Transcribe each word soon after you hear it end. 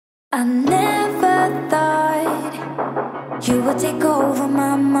I never thought you would take over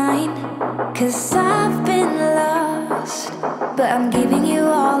my mind, 'cause I've been lost, but I'm giving you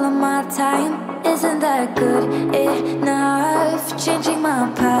all of my time. Isn't that good enough? Changing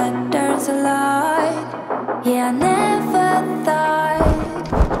my patterns a lot. Yeah, I never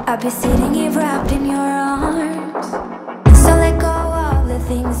thought I'd be sitting here wrapped in your arms. So let go of the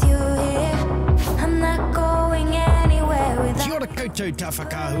things you hear. I'm not going anywhere without. Kia ora koutou tā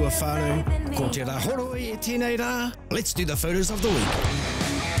whakahua whānau, ko te rā horo e tēnei rā. Let's do the photos of the week.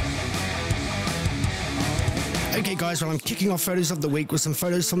 Okay guys, well I'm kicking off photos of the week with some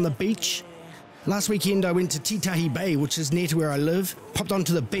photos from the beach. Last weekend I went to Titahi Bay, which is near to where I live. Popped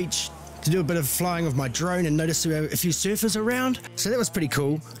onto the beach to do a bit of flying with my drone and noticed there were a few surfers around. So that was pretty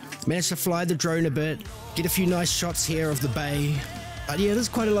cool. Managed to fly the drone a bit, get a few nice shots here of the bay. But yeah, this is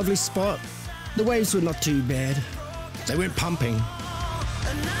quite a lovely spot. The waves were not too bad. They weren't pumping.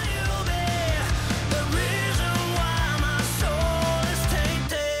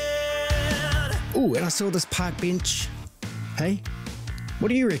 Ooh, and I saw this park bench. Hey, what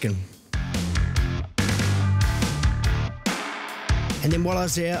do you reckon? And then while I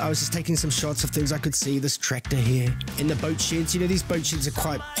was there, I was just taking some shots of things I could see, this tractor here, and the boat sheds. You know, these boat sheds are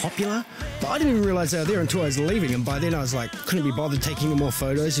quite popular, but I didn't even realize they were there until I was leaving, and by then I was like, couldn't be bothered taking any more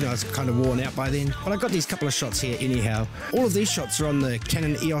photos. You know, I was kind of worn out by then. But I got these couple of shots here anyhow. All of these shots are on the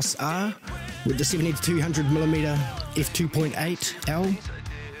Canon EOS R with the 70-200mm f2.8L.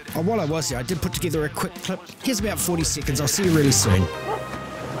 Oh, while I was there, I did put together a quick clip. Here's about 40 seconds. I'll see you really soon.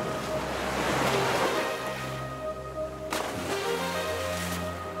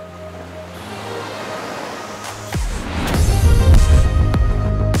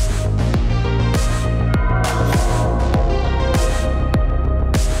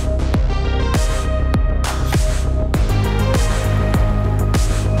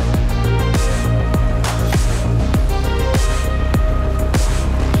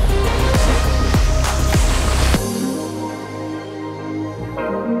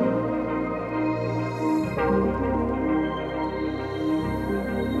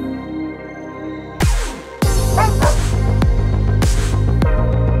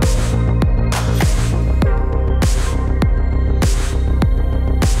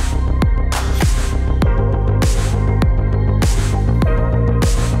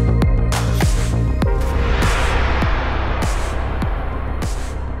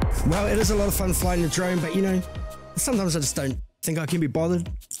 Well, it is a lot of fun flying the drone, but you know, sometimes I just don't think I can be bothered.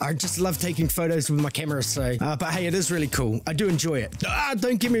 I just love taking photos with my camera, so, but hey, it is really cool. I do enjoy it.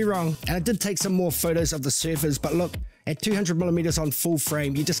 Don't get me wrong. And I did take some more photos of the surfers, but look, at 200mm on full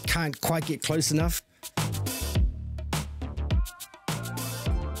frame, you just can't quite get close enough.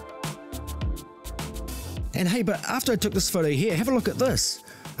 And hey, but after I took this photo here, have a look at this.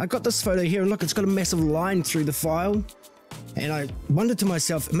 I got this photo here, and look, it's got a massive line through the file. And I wondered to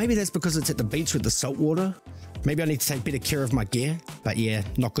myself, maybe that's because it's at the beach with the salt water. Maybe I need to take better care of my gear. But yeah,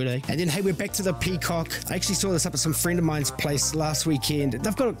 not good, eh? And then, hey, we're back to the peacock. I actually saw this up at some friend of mine's place last weekend.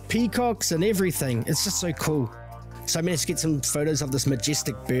 They've got peacocks and everything. It's just so cool. So I managed to get some photos of this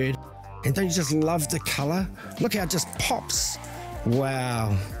majestic bird. And don't you just love the color? Look how it just pops.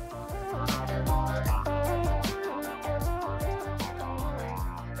 Wow.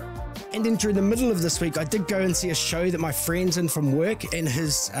 And then during the middle of this week, I did go and see a show that my friend's in from work in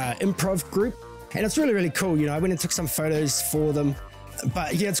his improv group. And it's really, really cool. You know, I went and took some photos for them.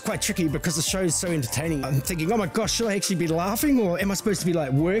 But yeah, it's quite tricky because the show is so entertaining. I'm thinking, oh my gosh, should I actually be laughing or am I supposed to be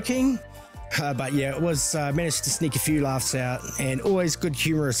like working? But yeah, it was, managed to sneak a few laughs out and always good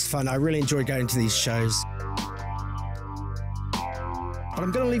humorous fun. I really enjoy going to these shows. But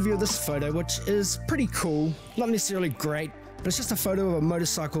I'm going to leave you with this photo, which is pretty cool. Not necessarily great, but it's just a photo of a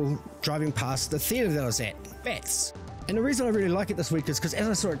motorcycle driving past the theatre that I was at, Bats. And the reason I really like it this week is because as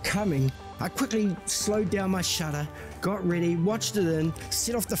I saw it coming, I quickly slowed down my shutter, got ready, watched it in,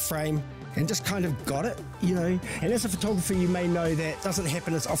 set off the frame, and just kind of got it, you know. And as a photographer, you may know that doesn't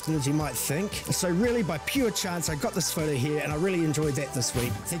happen as often as you might think. So really, by pure chance, I got this photo here, and I really enjoyed that this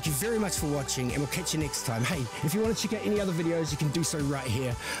week. Thank you very much for watching, and we'll catch you next time. Hey, if you want to check out any other videos, you can do so right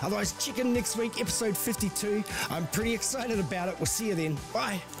here. Otherwise, check in next week, episode 52. I'm pretty excited about it. We'll see you then.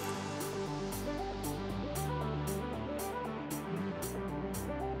 Bye.